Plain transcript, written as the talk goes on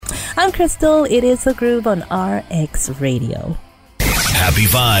I'm Crystal. It is The Groove on RX Radio. Happy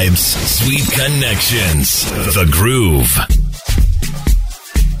vibes, sweet connections. The Groove.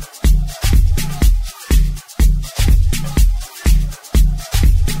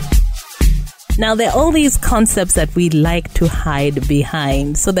 Now, there are all these concepts that we like to hide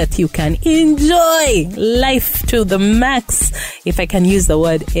behind so that you can enjoy life to the max, if I can use the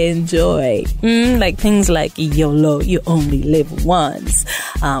word enjoy. Like things like YOLO, you only live once,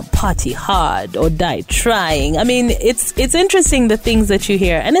 party hard or die trying. I mean, it's interesting the things that you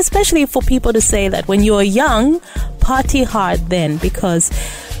hear, and especially for people to say that when you're young, party hard then, because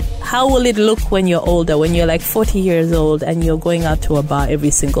how will it look when you're older, when you're like 40 years old and you're going out to a bar every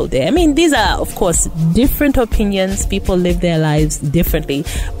single day? I mean, these are, of course, different opinions. People live their lives differently.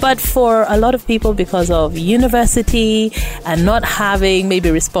 But for a lot of people, because of university and not having maybe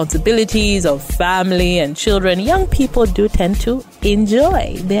responsibilities of family and children, young people do tend to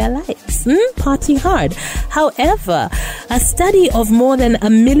enjoy their lives, party hard. However, a study of more than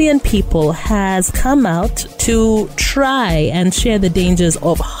 1 million people has come out to try and share the dangers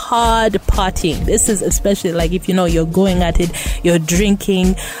of hard partying. This is especially like if you're going at it, you're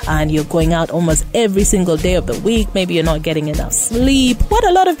drinking and you're going out almost every single day of the week. Maybe you're not getting enough sleep. What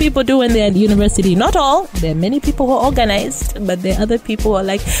a lot of people do when they're at university. Not all. There are many people who are organized, but there are other people who are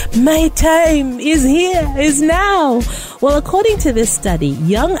like, my time is here, is now. Well, according to this study,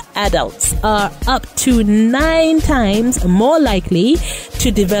 young adults are up to 9 times more likely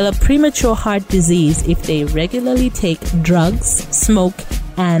to develop premature heart disease if they regularly take drugs, smoke,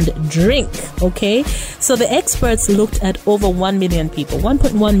 and drink. Okay, so the experts looked at over 1 million people,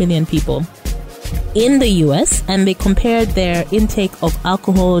 1.1 million people in the US, and they compared their intake of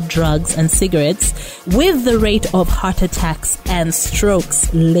alcohol, drugs, and cigarettes with the rate of heart attacks and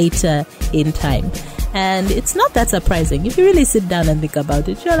strokes later in time. And it's not that surprising. If you really sit down and think about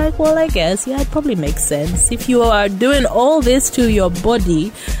it, you're like, well, I guess, yeah, it probably makes sense. If you are doing all this to your body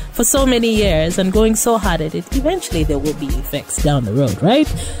for so many years and going so hard at it, eventually there will be effects down the road, right?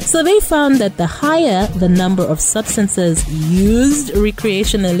 So they found that the higher the number of substances used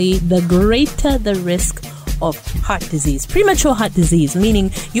recreationally, the greater the risk of heart disease, premature heart disease,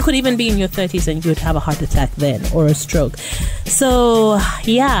 meaning you could even be in your 30s and you would have a heart attack then or a stroke. So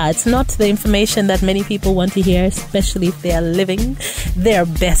yeah, it's not the information that many people want to hear, especially if they are living their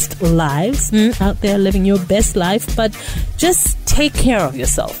best lives, out there living your best life. But just take care of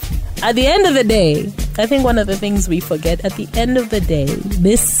yourself. At the end of the day, I think one of the things we forget, at the end of the day,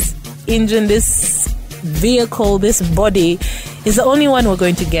 this engine, this vehicle, this body is the only one we're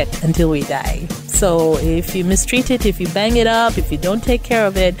going to get until we die. So if you mistreat it, if you bang it up, if you don't take care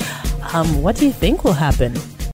of it, what do you think will happen?